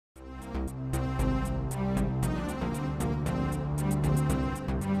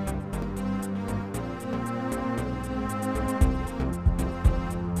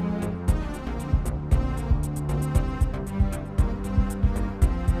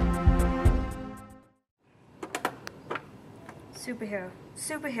Superhero.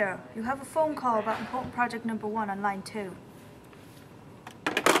 Superhero, you have a phone call about important project number 1 on line 2.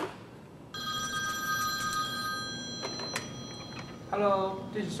 Hello,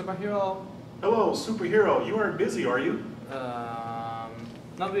 this is Superhero. Hello, Superhero. You aren't busy, are you?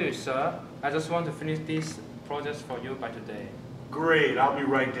 Not really, sir. I just want to finish this project for you by today. Great, I'll be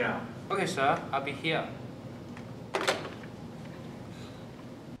right down. Okay, sir. I'll be here. Okay,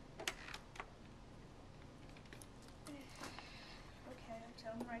 I'll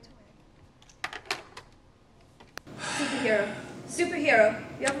tell him right away. Superhero. Superhero,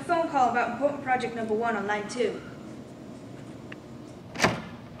 you have a phone call about important project number 1 on line 2.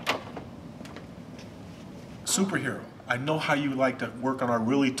 Superhero, I know how you like to work on our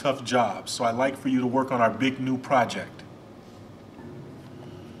really tough jobs, so I'd like for you to work on our big new project.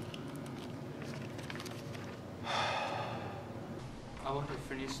 I want to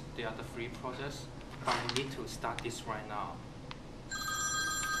finish the other 3 projects, but I need to start this right now.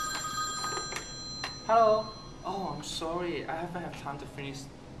 Hello. Oh, I'm sorry. I haven't had time to finish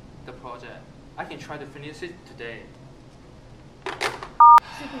the project. I can try to finish it today.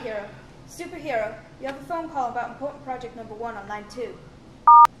 Superhero. Superhero, you have a phone call about important project number 1 on line 2.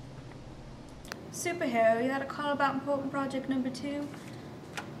 Superhero, you had a call about important project number 2.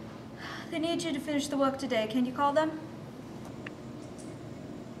 They need you to finish the work today. Can you call them?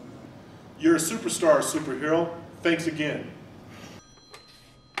 You're a superstar, Superhero. Thanks again.